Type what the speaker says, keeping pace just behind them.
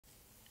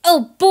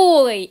Oh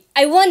boy!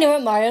 I wonder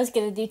what Mario's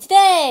gonna do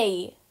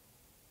today!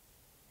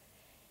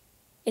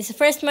 It's the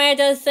first Mario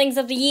does things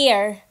of the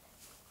year.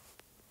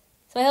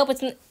 So I hope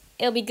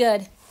it'll be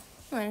good.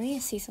 Come on, I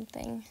need to see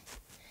something.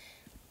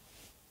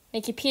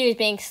 My computer's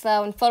being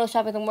slow and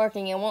Photoshop isn't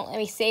working. It won't let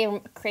me save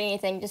or create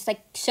anything. Just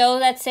like show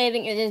that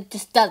saving, it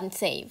just doesn't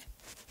save.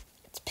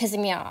 It's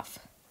pissing me off.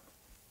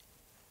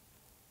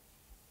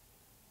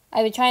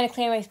 I've been trying to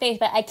clear my space,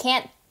 but I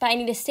can't. But I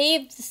need to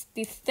save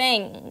these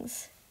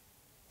things.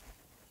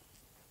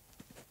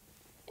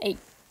 Hey,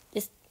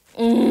 just.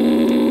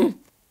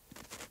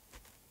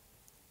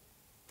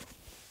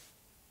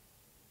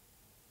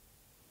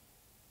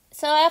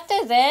 So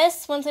after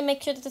this, once I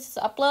make sure that this is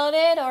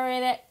uploaded,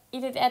 or that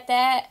either at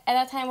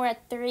that time we're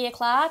at 3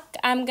 o'clock,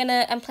 I'm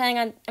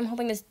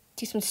hoping to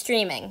do some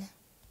streaming.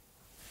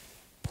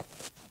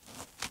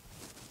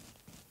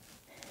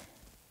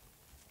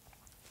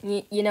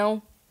 You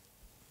know.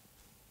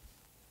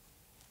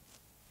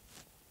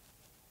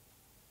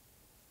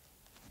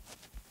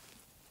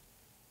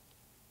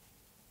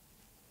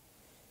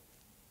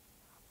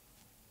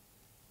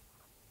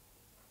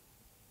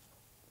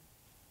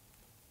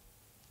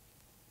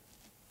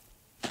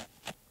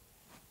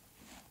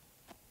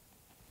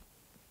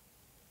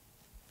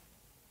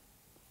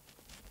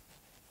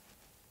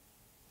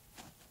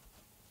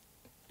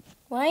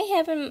 Why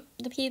haven't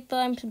the people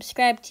I'm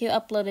subscribed to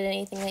uploaded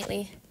anything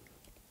lately?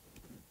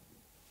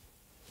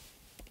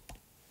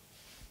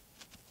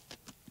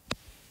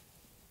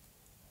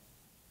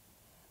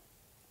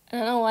 I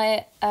don't know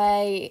why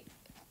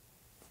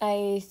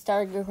I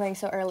started recording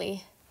so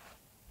early.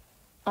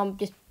 I'm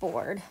just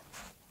bored.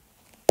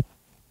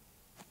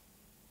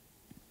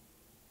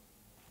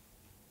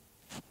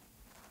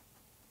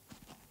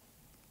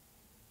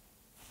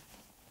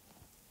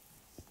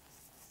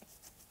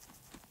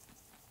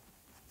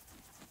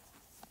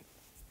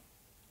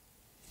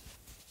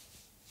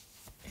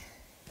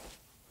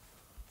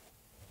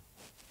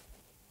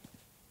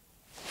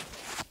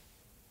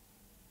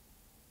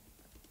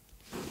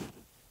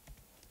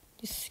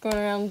 Just scrolling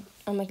around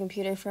on my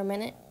computer for a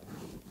minute.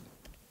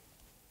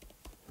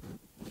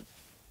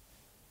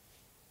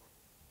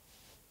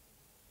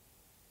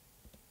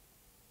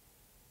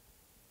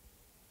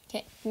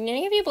 Okay, can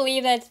any of you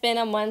believe that it's been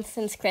a month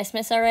since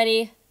Christmas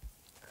already?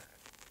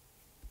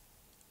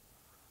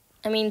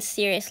 I mean,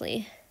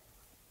 seriously.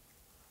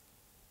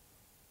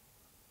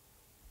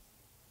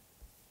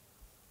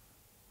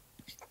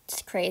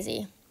 It's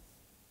crazy.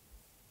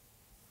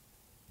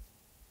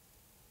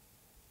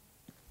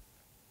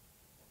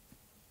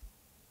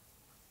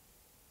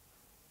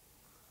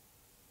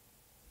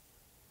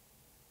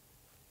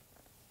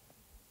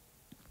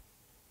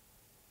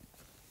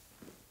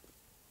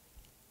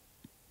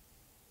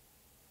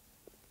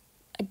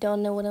 I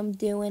don't know what I'm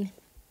doing.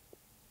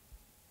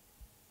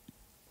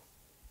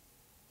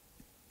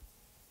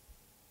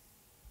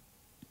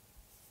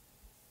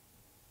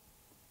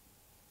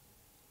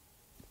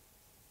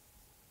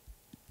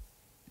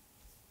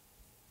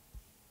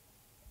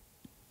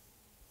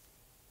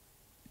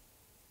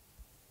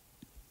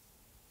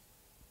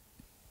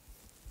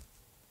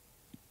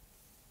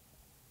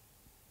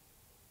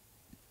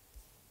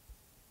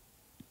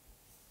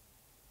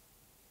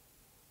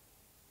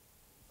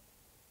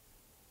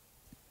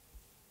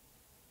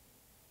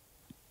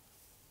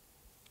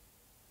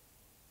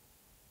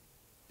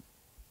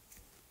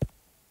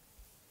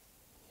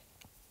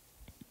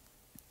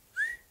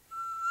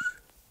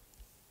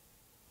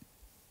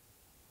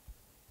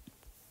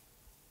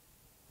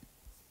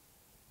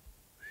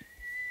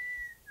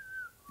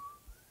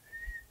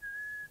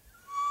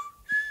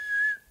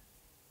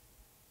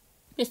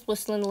 Just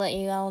whistling to let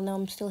you all know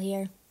I'm still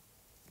here.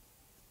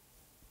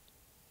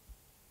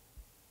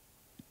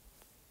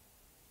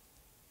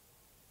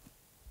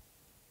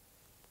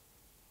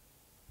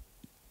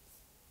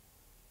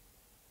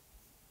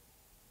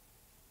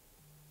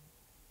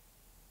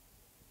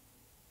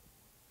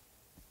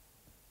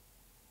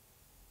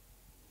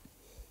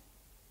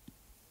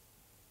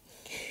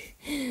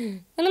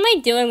 What am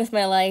I doing with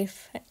my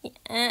life? I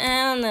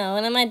don't know.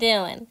 What am I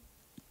doing?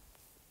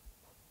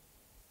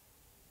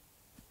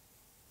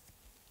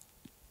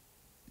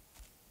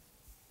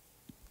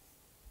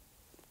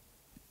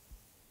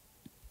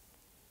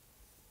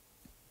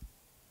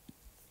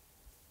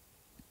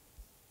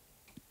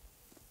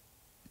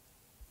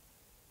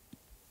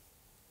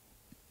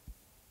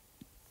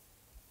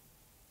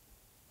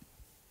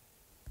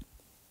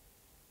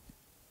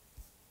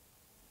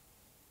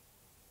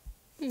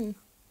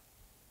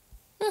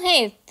 Oh,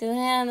 hey, did I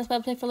have on this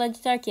website for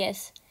Legends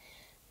Arceus?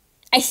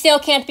 I still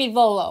can't beat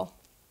Volo.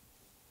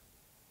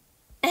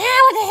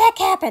 What the heck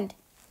happened?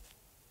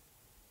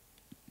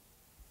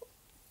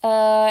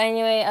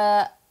 Anyway,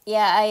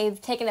 yeah,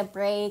 I've taken a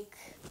break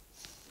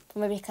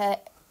from it because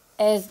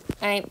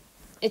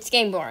it's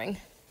getting boring.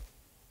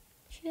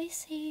 Should I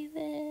save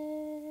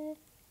it?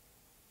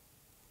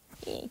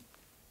 Yeah.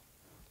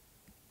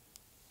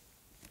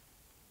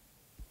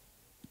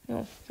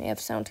 Oh, I have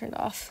sound turned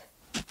off.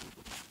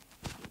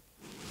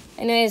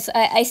 Anyways,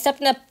 I stepped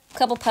in a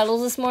couple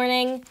puddles this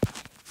morning,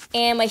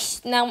 And my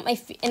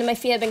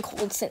feet have been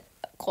cold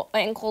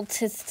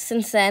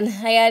since then.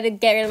 I had to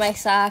get rid of my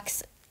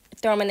socks,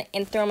 throw them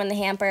in the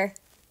hamper.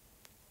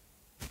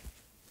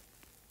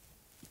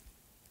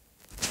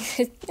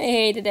 I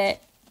hated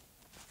it.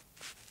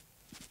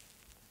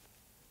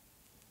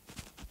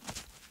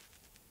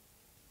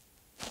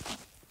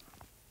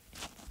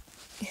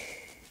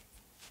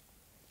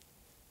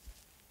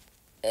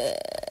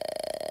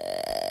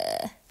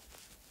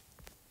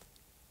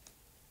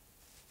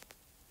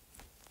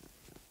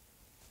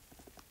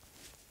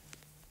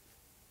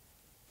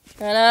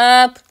 Shut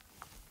up.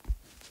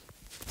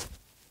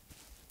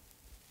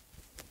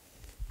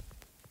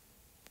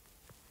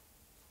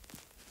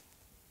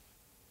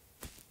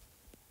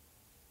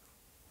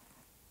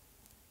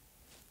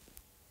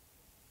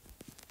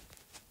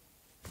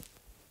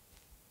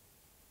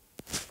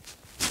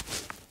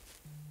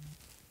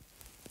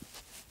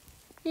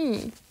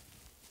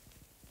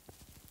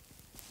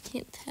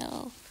 Can't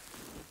tell.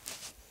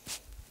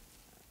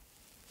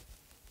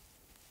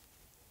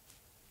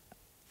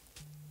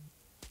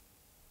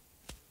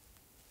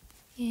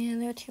 Yeah,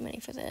 there are too many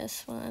for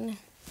this one.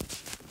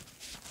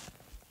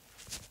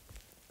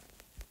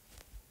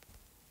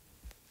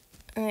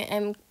 Alright,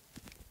 I'm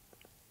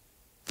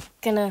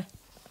gonna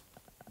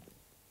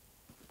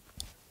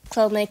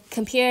close my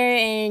computer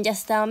in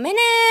just a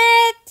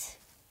minute.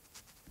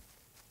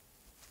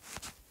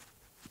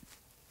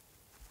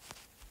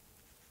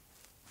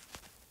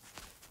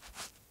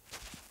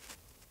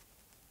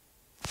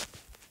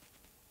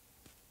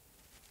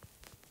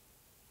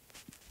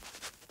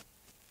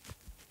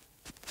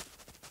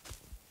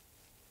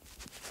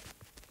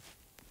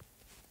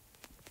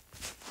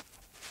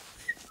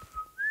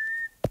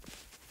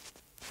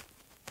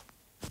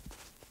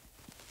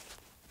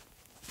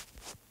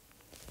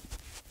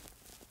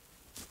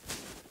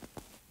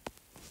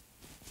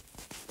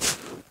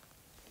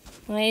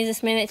 Why is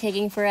this minute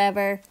taking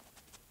forever?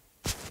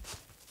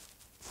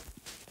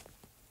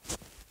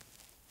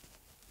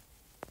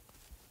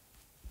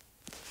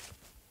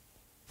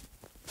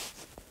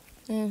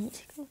 Let's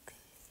take a look.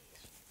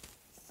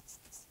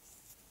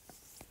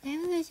 Why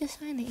would I just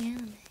find the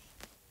anime?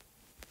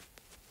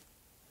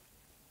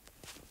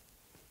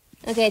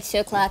 Okay, it's 2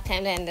 o'clock.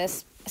 Time to end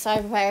this.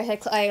 Sorry,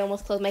 I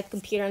almost closed my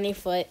computer on your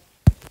foot.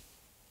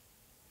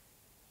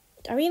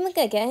 Are we even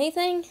gonna get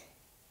anything?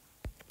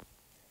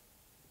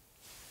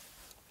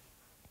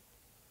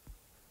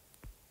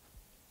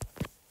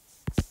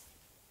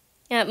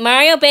 Yeah,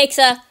 Mario bakes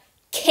a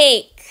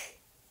cake.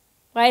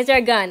 Why is there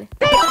a gun?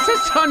 This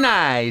is so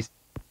nice.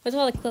 What's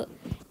all the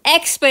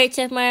expert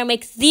chef Mario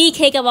makes the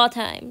cake of all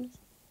time?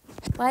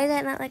 Why is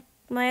that not like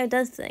Mario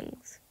does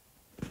things?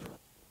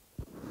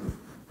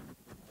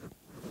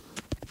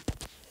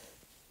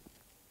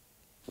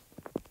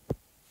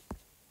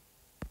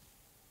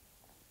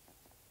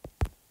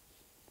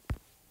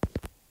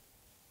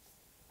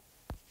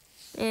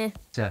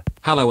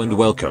 Hello and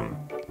welcome.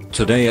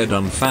 Today a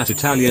dumb fat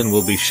Italian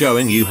will be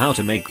showing you how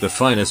to make the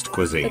finest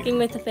cuisine. Cooking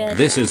with the fish.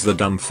 This is the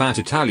dumb fat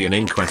Italian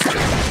in question.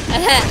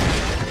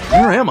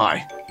 Where am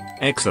I?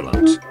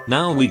 Excellent.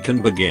 Now we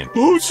can begin.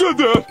 Who said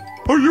that?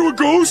 Are you a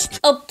ghost?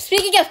 Oh,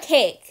 speaking of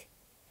cake.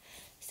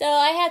 So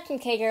I had some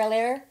cake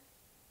earlier,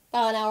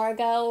 about an hour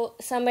ago.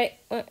 Somebody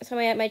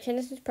at my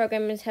Genesis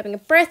program is having a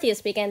birthday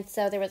this weekend,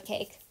 so there was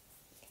cake.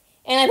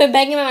 And I've been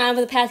begging my mom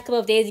for the past couple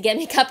of days to get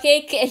me a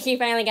cupcake, and she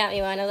finally got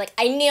me one. I was like,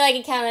 I knew I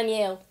could count on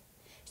you.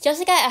 She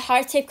also got a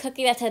heart-shaped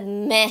cookie that said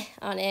meh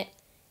on it.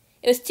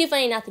 It was too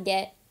funny not to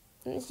get.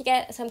 And she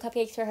got some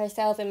cupcakes for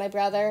herself and my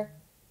brother.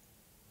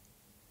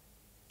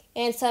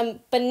 And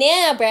some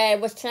banana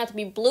bread, which turned out to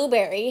be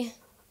blueberry.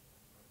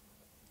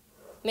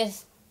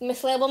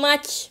 Mislabel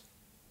much?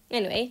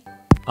 Anyway.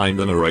 I'm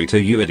the narrator,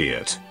 you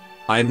idiot.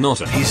 I'm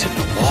not a- He's in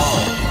the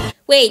wall.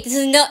 Wait, this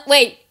is no-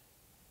 wait.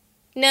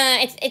 No,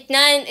 it's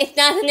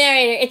not the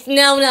narrator. It's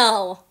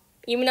no.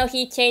 Even though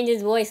he changed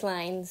his voice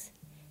lines.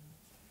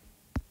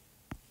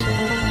 He's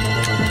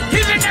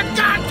in the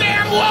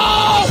goddamn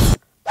wall!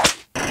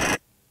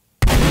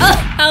 Oh,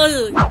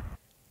 hallelujah.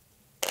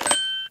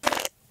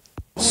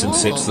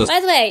 Since it's the- By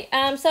the way,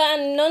 so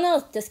on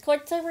Nono's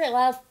Discord server, a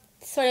lot of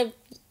sort of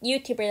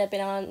YouTubers have been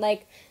on,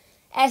 like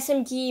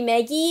SMG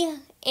Meggy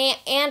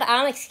and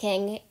Onyx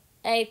King.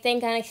 I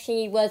think Onyx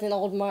King was an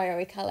old Mario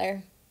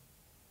recolor.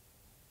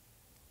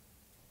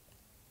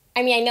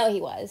 I mean, I know he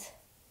was.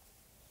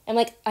 I'm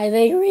like, are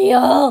they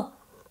real?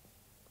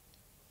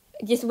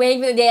 Just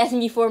waiting for the day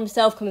SMG4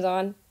 himself comes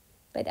on.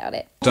 I doubt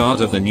it.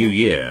 Start of the new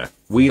year.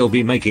 We'll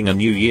be making a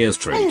New Year's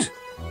treat.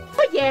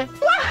 Oh yeah.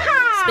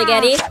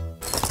 Spaghetti?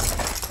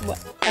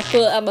 What? I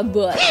feel I'm a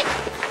butt.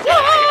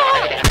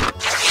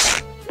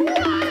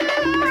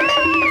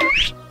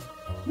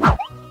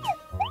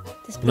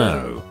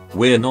 No,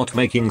 we're not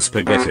making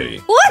spaghetti.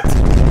 What?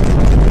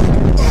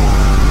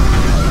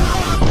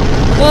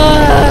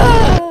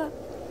 Whoa!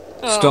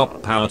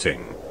 Stop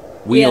pouting.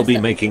 We'll Yes. be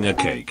making a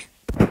cake.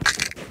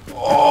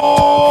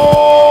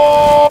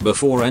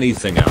 Before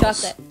anything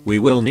else, Chocolate. we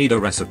will need a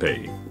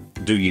recipe.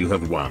 Do you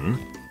have one?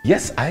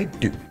 Yes, I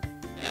do.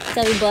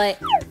 Stubby butt.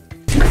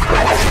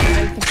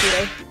 on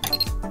computer.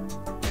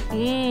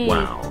 Mmm.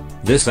 Wow,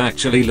 this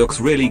actually looks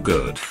really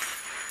good.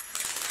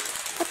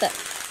 What the?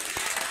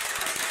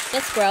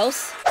 That's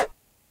gross.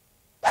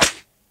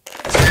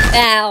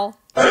 Ow.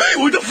 Hey,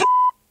 what the f?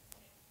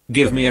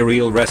 Give me a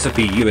real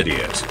recipe, you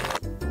idiot.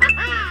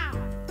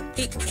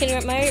 Can you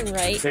am I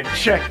right? Then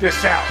check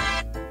this out.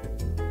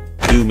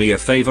 Do me a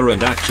favor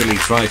and actually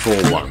try for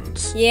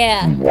once.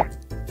 Yeah.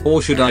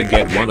 Or should I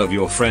get one of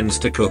your friends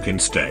to cook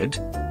instead?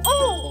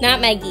 Not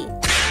Maggie.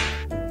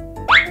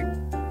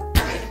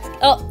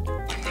 Oh.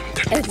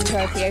 As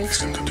before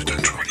appears.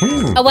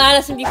 Oh wow,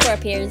 that's when before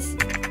appears.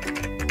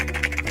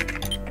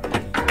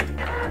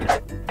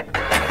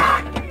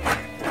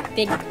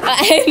 Big.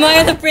 I'm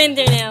on the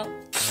printer now.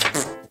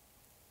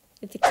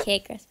 It's a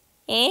cake recipe.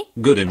 Eh?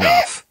 Good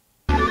enough.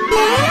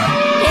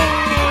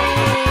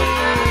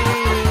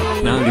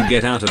 Now you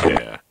get out of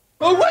here.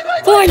 Oh, wait!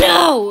 For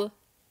no!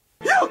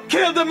 You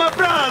killed my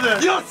brother!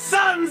 You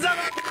sons of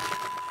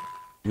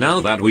a...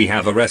 Now that we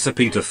have a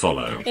recipe to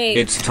follow, Hey,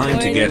 it's time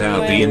to get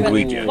out the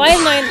ingredients. Why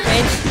is mine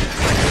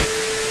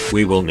French?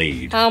 We will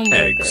need Hamburger.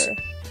 eggs,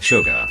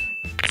 sugar,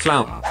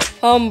 flour.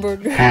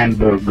 Hamburger.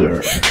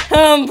 Hamburger.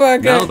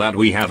 Hamburger. Now that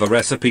we have a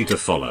recipe to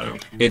follow,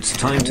 it's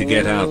time to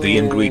get out the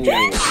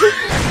ingredients.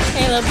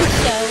 I love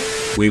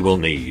this show. We will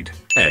need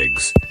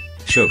eggs,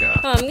 sugar,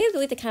 Oh, I'm gonna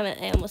delete the comment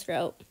I almost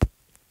wrote.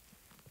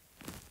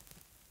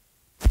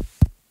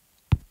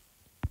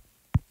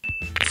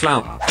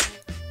 flour,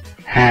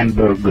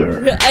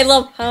 Hamburger. I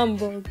love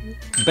hamburger.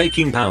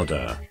 baking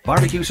powder,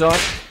 Barbecue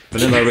sauce.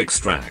 vanilla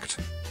extract.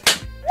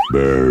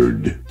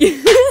 Bird.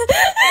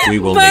 We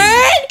will Bird?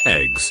 need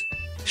eggs,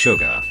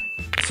 sugar,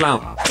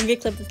 flour, I'm gonna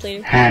clip this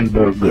later.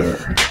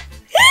 Hamburger.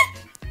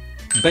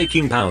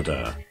 baking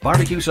powder,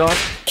 Barbecue sauce.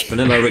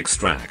 vanilla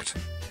extract,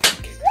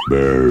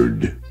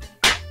 Bird.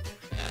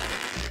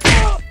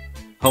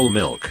 whole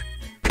milk.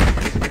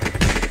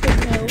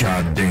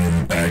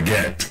 Goddamn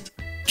baguette.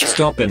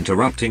 Stop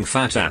interrupting,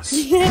 fat ass.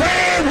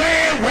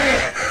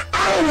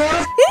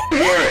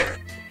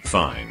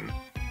 Fine.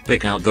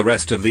 Pick out the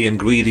rest of the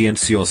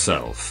ingredients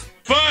yourself.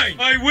 Fine,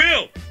 I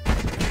will!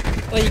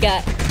 What you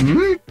got?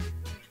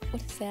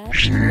 What is that?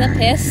 Is that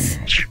piss?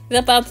 Is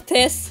that Bob's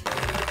piss?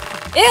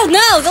 Ew,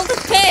 no! Don't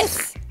just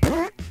piss!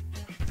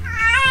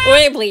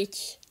 Or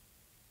bleach.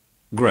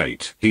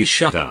 Great, he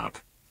shut up.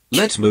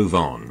 Let's move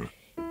on.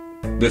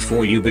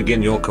 Before you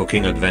begin your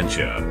cooking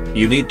adventure,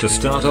 you need to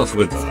start off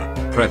with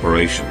the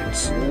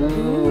preparations.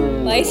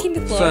 Why is he in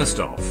the floor? First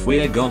off,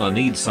 we're gonna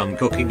need some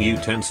cooking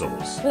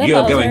utensils. What You're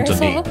about going to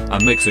Marisol? need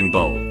a mixing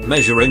bowl,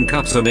 measuring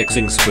cups, a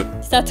mixing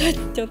spoon, Stop,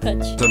 don't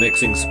touch. a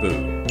mixing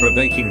spoon, a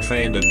baking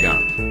tray and a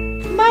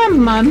gun.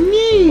 Mamma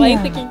mia! Why are you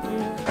picking?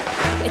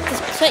 It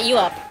just shut you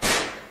up.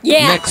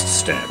 Yeah! Next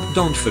step,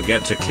 don't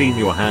forget to clean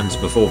your hands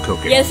before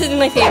cooking. Yeah, this is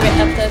my favorite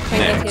episode,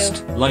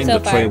 Next, line so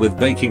the tray far. with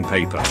baking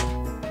paper.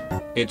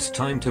 It's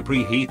time to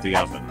preheat the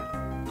oven.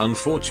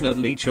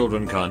 Unfortunately,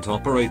 children can't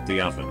operate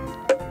the oven.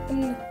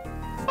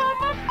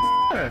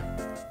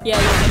 Yeah,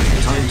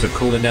 yeah. Time to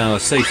call in our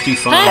safety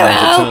fire Pyro!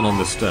 and to turn on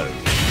the stove.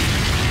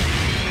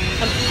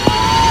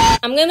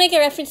 I'm gonna make a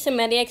reference to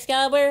Medi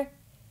Excalibur.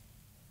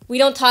 We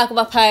don't talk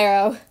about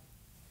Pyro.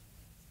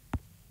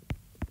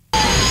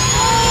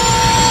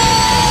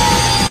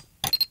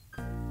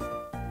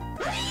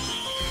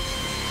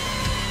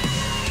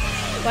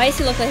 Why does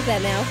he look like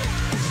that now?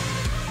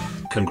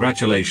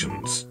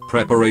 Congratulations,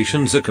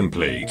 preparations are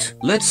complete.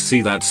 Let's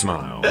see that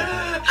smile.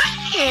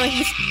 Oh,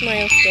 he's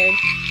Mario's scared.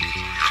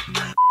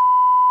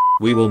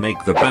 We will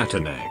make the batter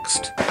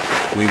next.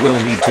 We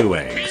will need 2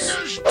 eggs,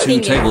 2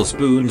 Finger.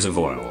 tablespoons of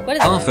oil, What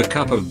is half a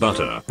cup of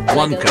butter,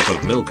 1 cup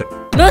of milk,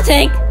 No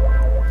tank!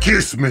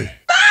 Kiss me!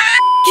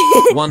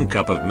 1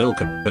 cup of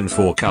milk, and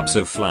 4 cups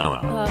of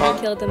flour. Oh,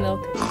 I killed the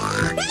milk.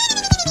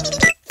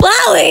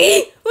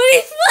 Flowey! What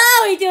is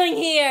Flowey doing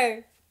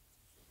here?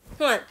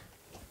 Come on.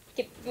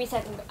 Give me a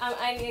second.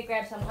 I need to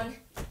grab someone.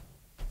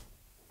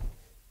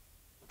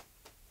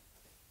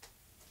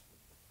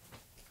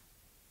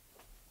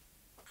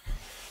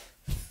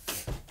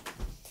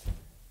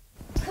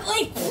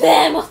 Like,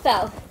 bam, I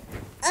fell.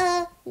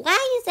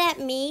 Why is that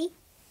me?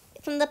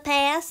 From the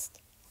past?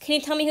 Can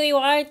you tell me who you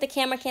are? The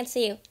camera can't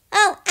see you.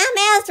 Oh,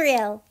 I'm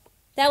Azrael.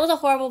 That was a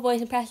horrible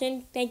voice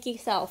impression. Thank you,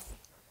 self.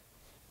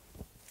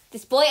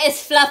 This boy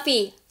is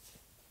fluffy.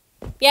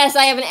 Yes,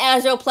 I have an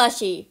Azrael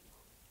plushie.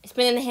 It's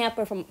been in the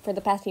hamper for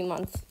the past few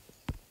months.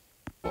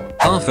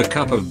 Half a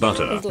cup of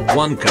butter,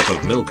 1 cup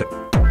of milk,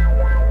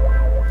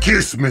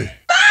 Kiss me!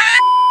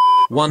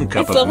 1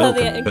 cup still of milk,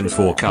 have the- and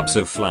 4 cups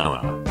of flour.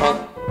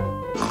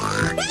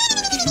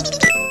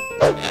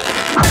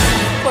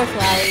 Poor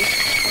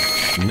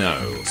Flowey.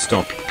 No,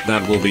 stop.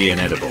 That will be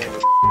inedible.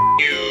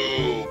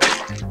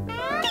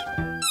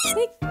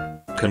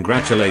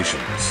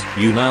 Congratulations,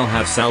 you now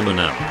have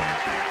salmonella.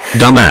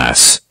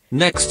 Dumbass.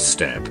 Next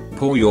step,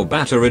 pour your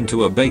batter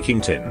into a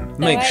baking tin.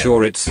 Make Alright.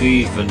 sure it's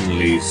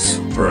evenly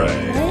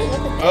sprayed.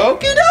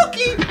 Okie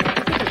dokie!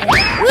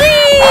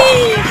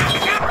 Whee!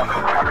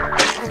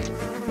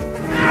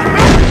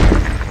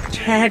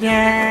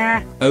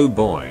 Ta-da! Oh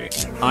boy.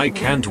 I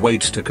can't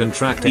wait to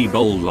contract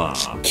Ebola.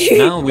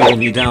 Now we'll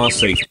need our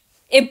safety.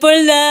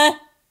 Ebola!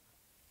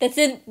 That's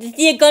the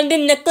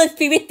Ugandan necklace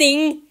favorite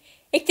thing.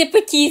 Except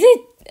for Jesus.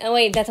 Oh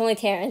wait, that's only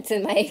Terrence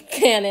in my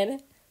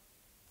canon.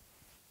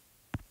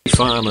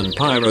 Fireman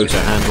Pyro to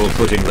handle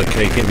putting the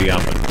cake in the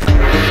oven.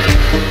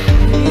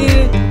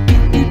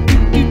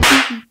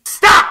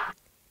 Stop!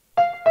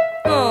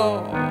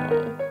 Oh.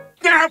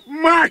 Stop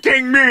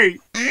mocking me!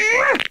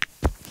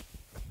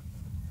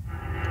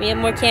 We have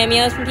more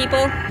cameos from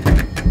people?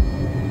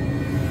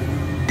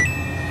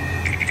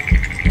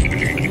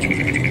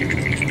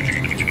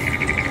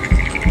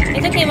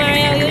 It's okay,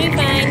 Mario. You'll be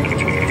fine.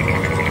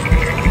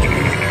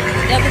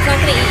 Yep, it's not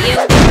gonna eat you.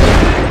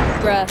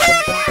 Bruh.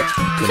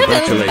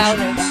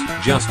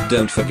 Congratulations. Just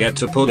don't forget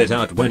to pull it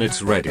out when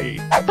it's ready.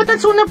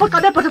 Patatsunan pa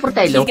kada pa sa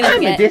fratello. He's gonna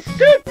I'm forget. the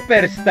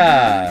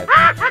superstar.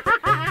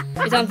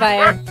 He's on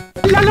fire.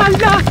 La la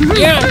la.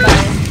 You're on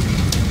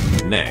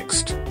fire.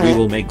 Next, we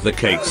will make the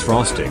cake's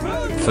frosting.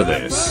 For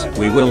this,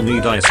 we will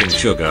need icing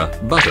sugar,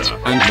 butter,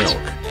 and milk.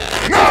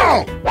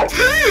 No!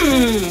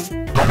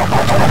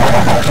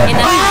 And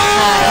that's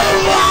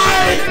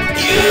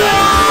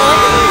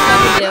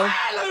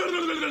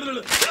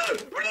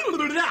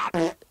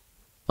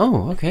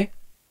Oh, okay.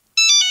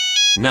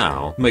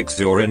 Now, mix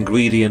your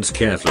ingredients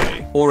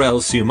carefully, or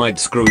else you might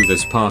screw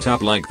this part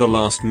up like the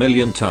last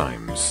million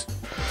times.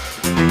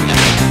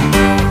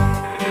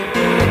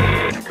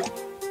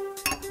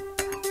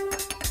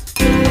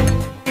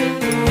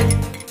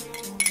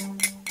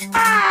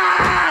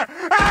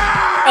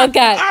 Oh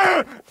god.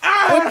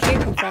 Where did you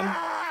come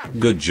from?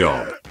 Good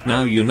job.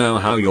 Now you know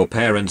how your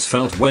parents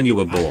felt when you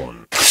were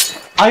born.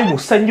 I will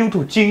send you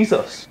to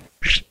Jesus.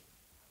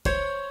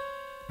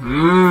 Where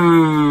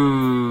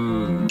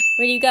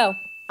do you go?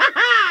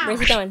 Where's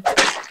he going?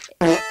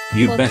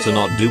 You'd better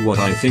not do what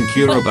I think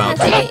you're about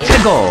to.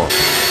 Go.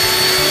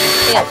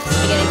 Yep,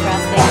 spaghetti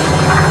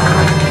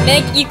frosting.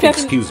 Meg, you craft.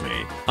 Excuse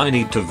me, I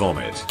need to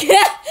vomit.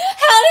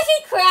 How does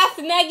he craft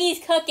Maggie's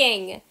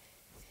cooking?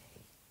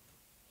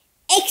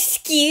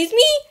 Excuse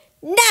me?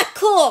 Not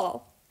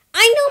cool.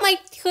 I know my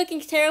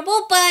cooking's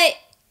terrible, but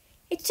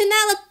it should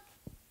not look.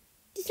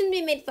 It shouldn't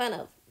be made fun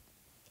of.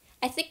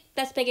 I think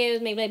that spaghetti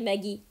was made by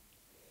Maggie.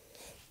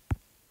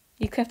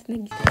 You crafted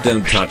Maggie.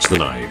 Don't touch the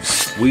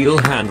knives. We'll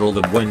handle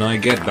them when I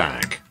get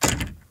back.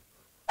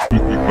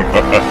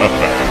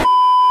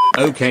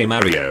 Okay,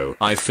 Mario,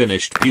 I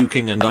finished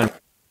puking and I'm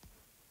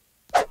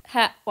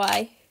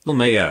Why?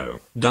 mayo,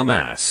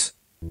 dumbass.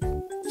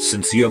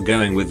 Since you're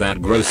going with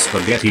that gross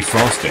spaghetti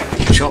frosting,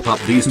 chop up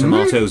these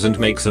tomatoes and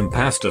make some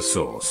pasta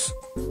sauce.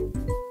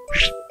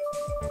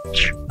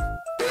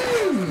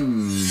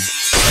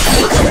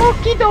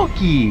 Okie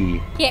dokie.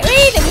 Get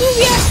ready to move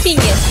your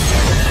genius.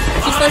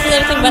 You're supposed to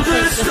let everything but the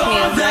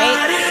tomatoes, right?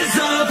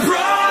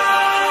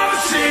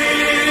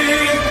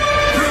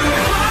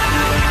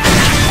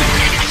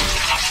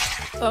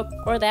 Oh,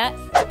 or that.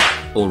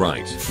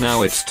 Alright,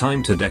 now it's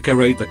time to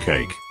decorate the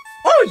cake.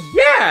 Oh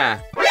yeah.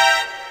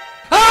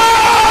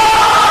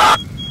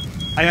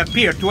 I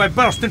appear to have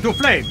burst into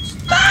flames.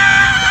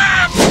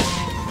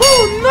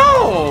 Oh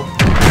no.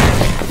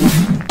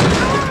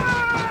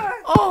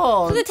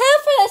 Oh. So the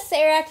title for this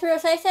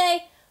actress, I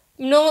say,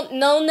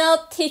 no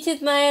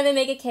teaches Maya to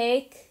make a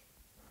cake.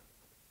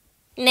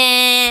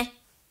 Nah.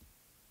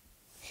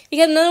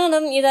 Because no one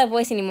doesn't use that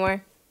voice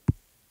anymore.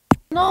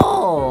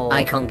 No.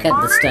 I conquered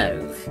the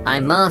stove.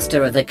 I'm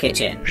master of the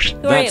kitchen. Who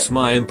are That's you?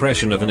 my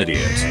impression of an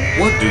idiot.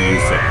 What do you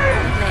think?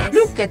 Nice.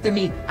 Look at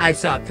me. I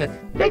suck.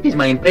 That is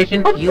my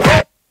impression of you.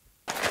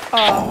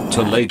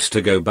 Too late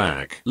to go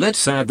back.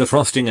 Let's add the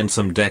frosting and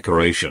some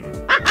decoration.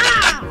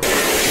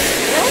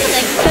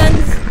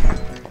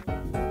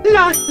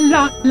 La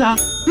la la.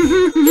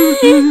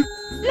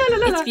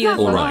 It's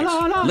beautiful.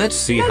 Alright, let's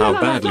see how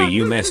badly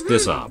you messed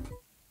this up.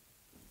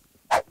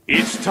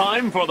 It's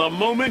time for the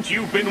moment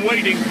you've been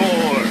waiting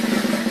for.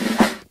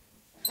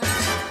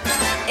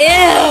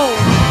 Ew!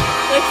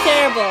 Looks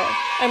terrible.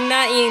 I'm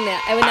not eating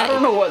that. I would not I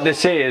don't know what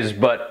this is,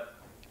 but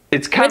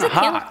it's kind of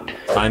Where's it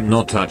hot. I'm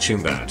not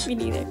touching that. Me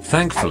neither.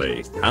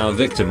 Thankfully, our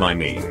victim, I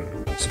mean,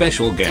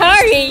 special guest,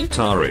 Tari!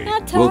 Tari,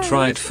 Not will Tari.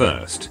 try it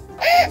first.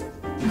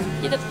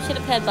 Should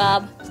have had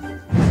Bob.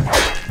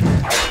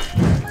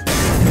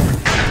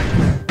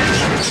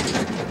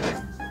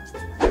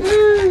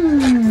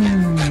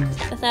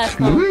 That's not a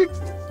smoke.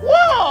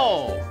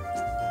 Whoa.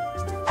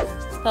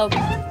 Smoke.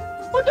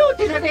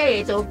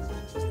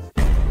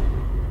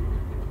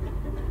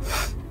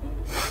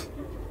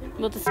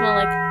 What's it smell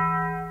like?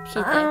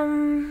 She's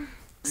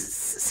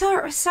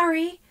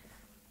Sorry.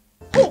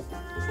 Oh,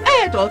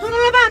 eto, sono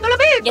lavato, la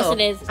vedo. Yes, it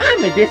is.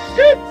 I'm the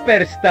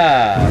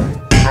superstar.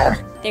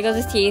 There goes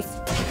his teeth.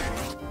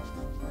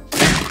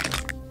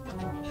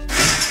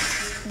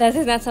 That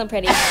does not sound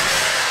pretty.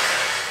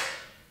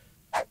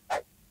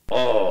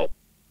 Oh.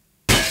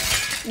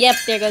 Yep,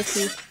 there goes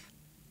teeth.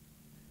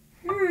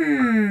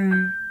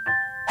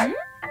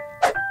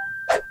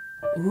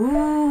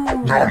 Ooh.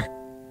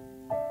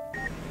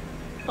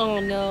 Oh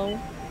no.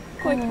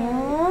 Poor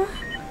Tari.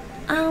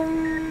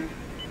 Aw.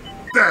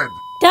 Dead.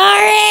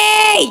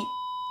 Dari!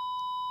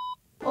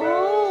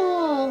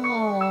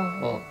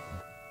 Oh.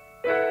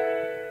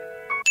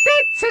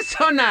 That's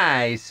so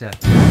nice.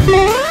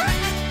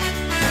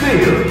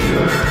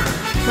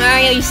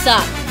 Mario, you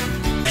suck.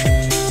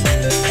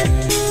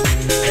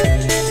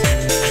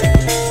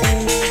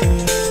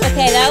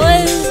 Okay, that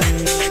was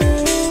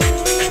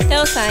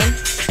fine.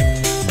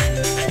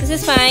 This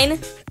is fine.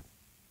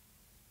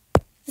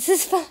 This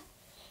is fine.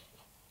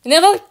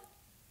 Never.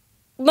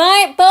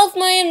 Both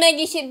Mario and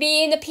Maggie should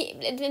be in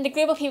the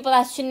group of people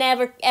that should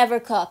never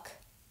ever cook,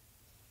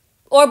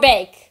 or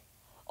bake,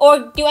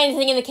 or do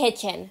anything in the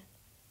kitchen.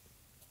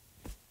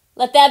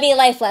 Let that be a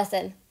life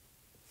lesson.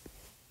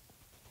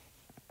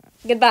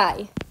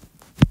 Goodbye.